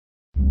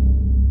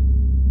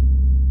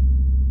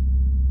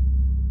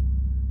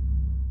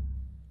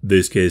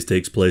This case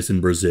takes place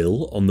in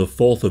Brazil on the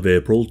 4th of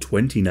April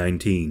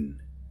 2019.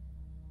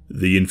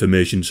 The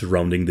information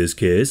surrounding this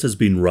case has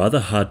been rather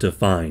hard to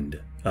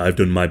find. I've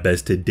done my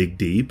best to dig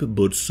deep,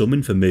 but some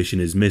information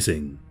is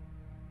missing.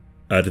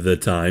 At the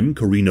time,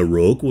 Karina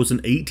Roque was an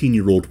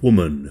 18-year-old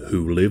woman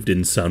who lived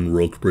in San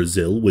Roque,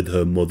 Brazil with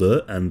her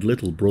mother and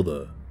little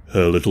brother.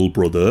 Her little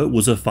brother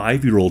was a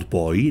 5-year-old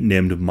boy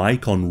named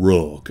Maycon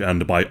Roque,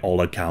 and by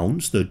all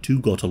accounts the two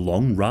got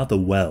along rather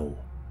well.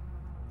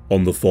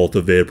 On the 4th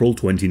of April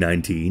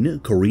 2019,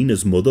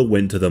 Karina's mother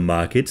went to the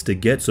market to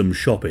get some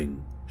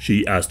shopping.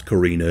 She asked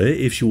Karina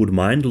if she would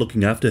mind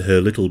looking after her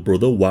little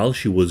brother while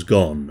she was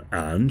gone,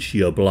 and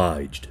she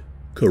obliged.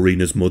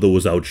 Karina's mother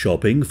was out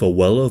shopping for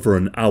well over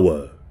an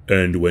hour,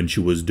 and when she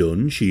was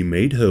done, she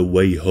made her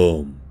way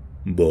home.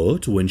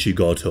 But when she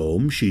got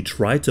home, she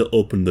tried to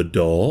open the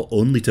door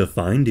only to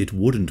find it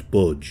wouldn't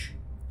budge.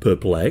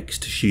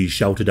 Perplexed, she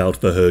shouted out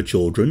for her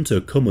children to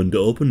come and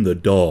open the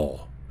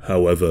door.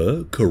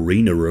 However,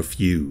 Karina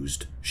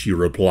refused. She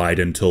replied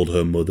and told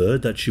her mother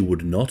that she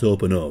would not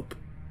open up.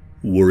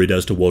 Worried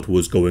as to what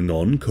was going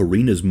on,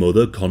 Karina's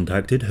mother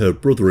contacted her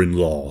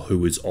brother-in-law,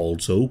 who is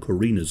also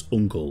Karina's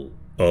uncle,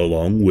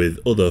 along with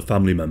other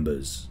family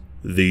members.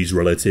 These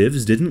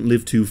relatives didn't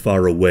live too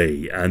far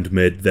away and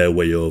made their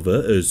way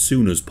over as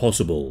soon as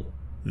possible.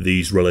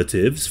 These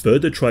relatives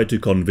further tried to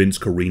convince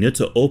Karina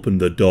to open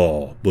the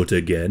door, but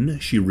again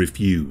she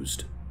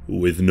refused.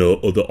 With no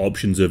other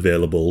options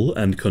available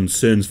and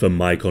concerns for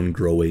Maycon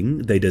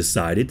growing, they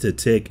decided to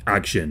take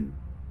action.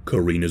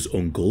 Karina's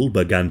uncle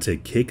began to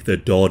kick the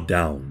door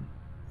down.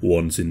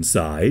 Once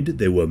inside,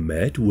 they were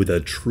met with a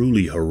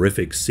truly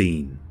horrific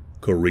scene.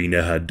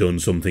 Karina had done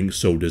something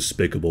so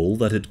despicable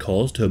that it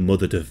caused her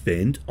mother to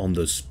faint on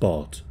the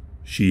spot.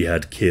 She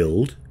had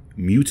killed,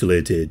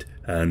 mutilated,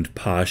 and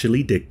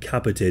partially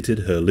decapitated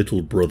her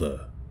little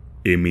brother.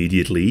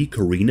 Immediately,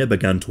 Karina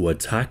began to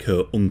attack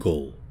her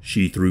uncle.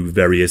 She threw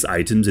various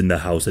items in the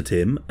house at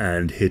him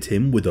and hit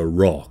him with a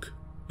rock.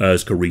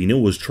 As Karina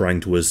was trying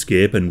to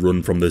escape and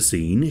run from the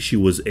scene, she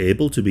was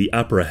able to be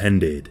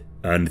apprehended,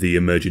 and the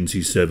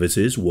emergency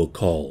services were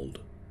called.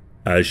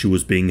 As she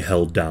was being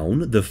held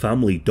down, the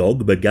family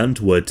dog began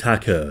to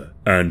attack her,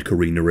 and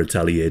Karina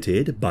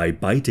retaliated by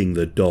biting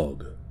the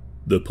dog.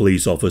 The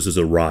police officers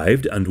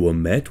arrived and were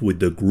met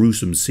with the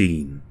gruesome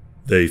scene.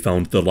 They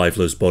found the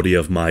lifeless body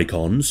of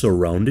Maycon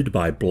surrounded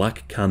by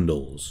black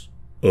candles.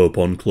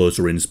 Upon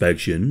closer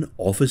inspection,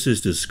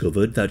 officers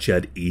discovered that she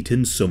had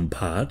eaten some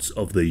parts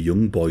of the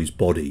young boy's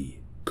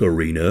body.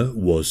 Karina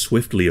was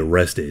swiftly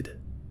arrested.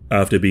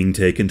 After being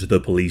taken to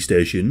the police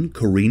station,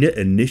 Karina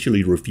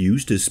initially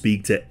refused to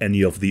speak to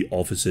any of the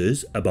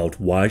officers about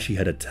why she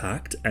had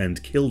attacked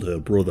and killed her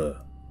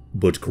brother.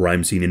 But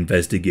crime scene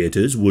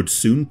investigators would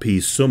soon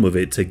piece some of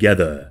it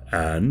together,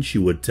 and she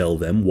would tell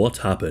them what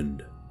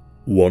happened.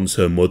 Once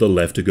her mother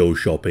left to go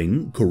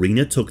shopping,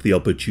 Karina took the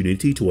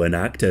opportunity to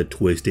enact a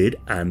twisted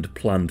and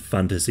planned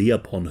fantasy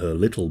upon her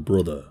little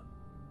brother.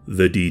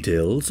 The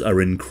details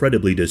are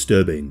incredibly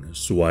disturbing,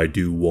 so I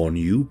do warn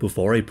you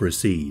before I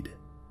proceed.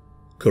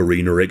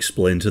 Karina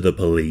explained to the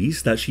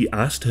police that she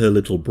asked her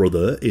little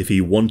brother if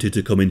he wanted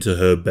to come into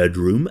her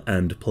bedroom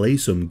and play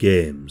some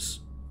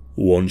games.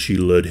 Once she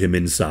lured him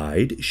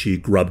inside, she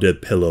grabbed a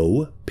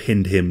pillow,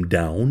 pinned him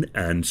down,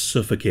 and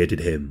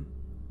suffocated him.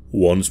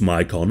 Once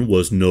Maycon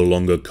was no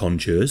longer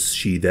conscious,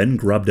 she then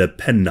grabbed a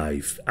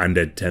penknife and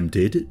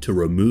attempted to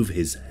remove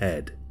his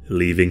head,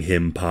 leaving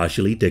him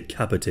partially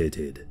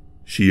decapitated.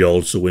 She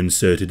also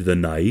inserted the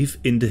knife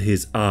into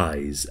his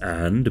eyes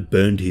and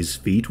burned his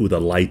feet with a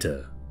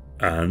lighter,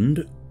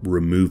 and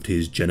removed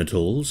his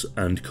genitals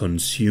and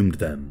consumed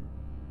them.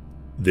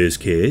 This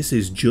case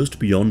is just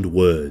beyond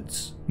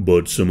words,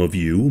 but some of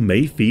you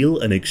may feel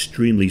an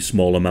extremely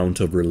small amount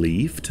of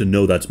relief to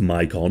know that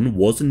Maycon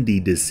was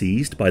indeed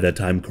deceased by the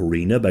time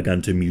Karina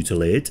began to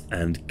mutilate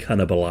and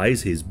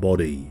cannibalize his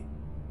body.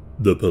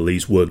 The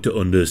police worked to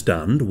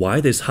understand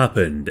why this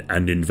happened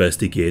and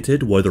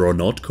investigated whether or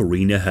not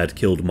Karina had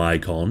killed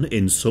Maycon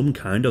in some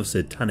kind of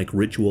satanic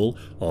ritual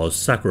or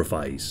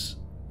sacrifice.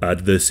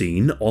 At the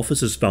scene,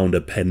 officers found a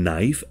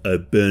penknife, a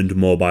burned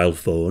mobile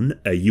phone,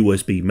 a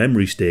USB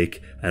memory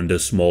stick, and a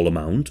small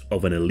amount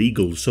of an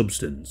illegal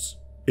substance.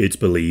 It's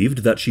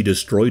believed that she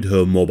destroyed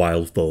her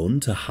mobile phone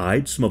to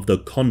hide some of the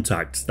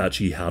contacts that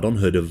she had on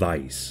her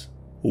device.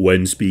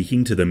 When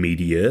speaking to the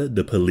media,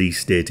 the police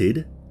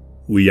stated,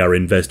 "We are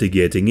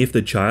investigating if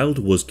the child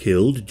was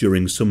killed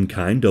during some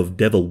kind of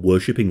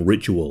devil-worshipping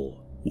ritual.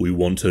 We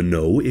want to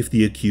know if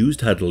the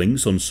accused had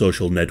links on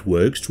social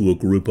networks to a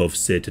group of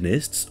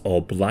Satanists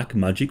or black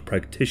magic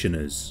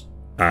practitioners,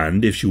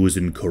 and if she was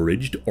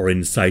encouraged or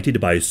incited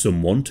by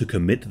someone to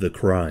commit the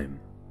crime."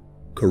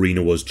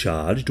 Karina was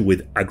charged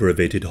with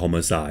aggravated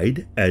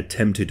homicide,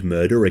 attempted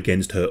murder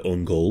against her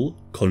uncle,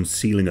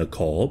 concealing a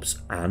corpse,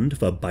 and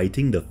for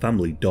biting the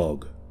family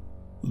dog.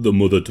 The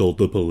mother told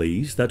the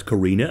police that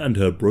Karina and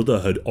her brother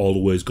had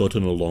always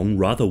gotten along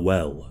rather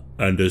well,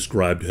 and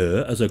described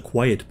her as a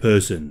quiet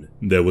person.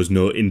 There was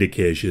no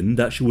indication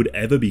that she would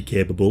ever be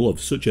capable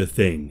of such a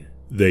thing.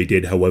 They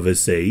did, however,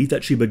 say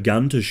that she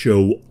began to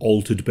show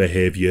altered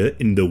behaviour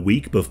in the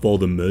week before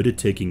the murder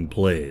taking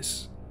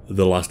place.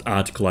 The last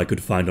article I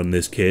could find on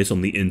this case on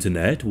the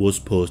internet was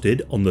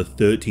posted on the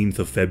 13th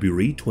of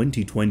February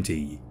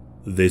 2020.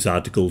 This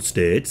article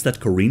states that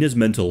Karina's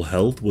mental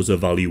health was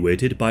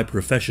evaluated by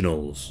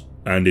professionals,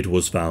 and it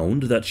was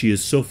found that she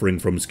is suffering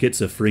from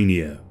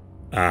schizophrenia,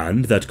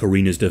 and that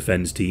Karina's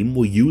defense team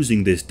were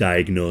using this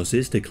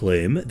diagnosis to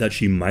claim that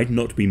she might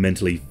not be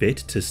mentally fit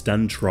to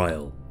stand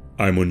trial.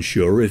 I'm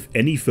unsure if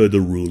any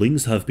further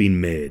rulings have been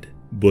made,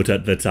 but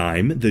at the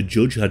time the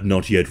judge had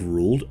not yet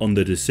ruled on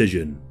the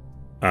decision,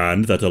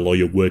 and that a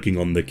lawyer working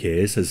on the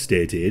case has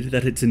stated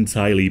that it's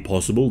entirely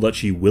possible that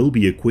she will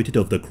be acquitted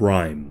of the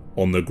crime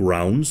on the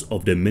grounds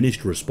of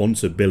diminished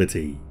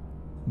responsibility.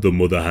 The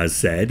mother has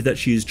said that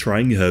she is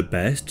trying her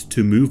best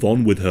to move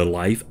on with her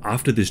life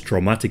after this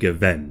traumatic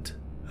event.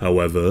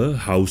 However,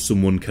 how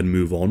someone can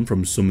move on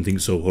from something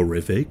so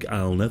horrific,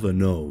 I'll never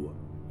know.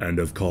 And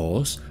of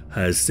course,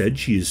 has said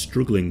she is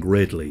struggling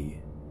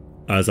greatly.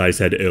 As I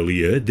said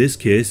earlier, this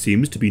case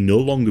seems to be no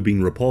longer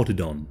being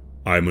reported on.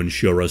 I'm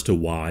unsure as to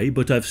why,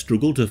 but I've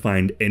struggled to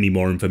find any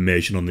more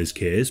information on this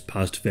case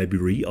past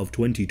February of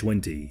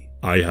 2020.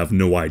 I have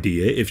no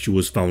idea if she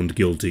was found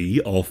guilty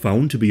or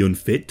found to be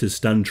unfit to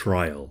stand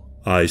trial.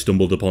 I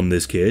stumbled upon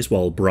this case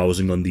while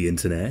browsing on the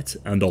internet,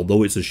 and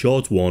although it's a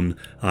short one,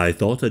 I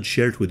thought I'd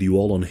share it with you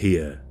all on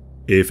here.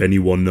 If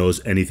anyone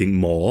knows anything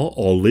more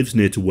or lives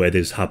near to where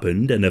this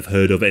happened and have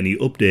heard of any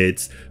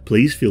updates,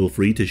 please feel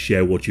free to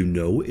share what you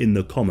know in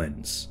the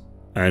comments,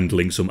 and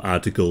link some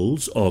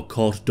articles or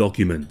court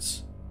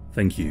documents.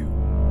 Thank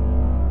you.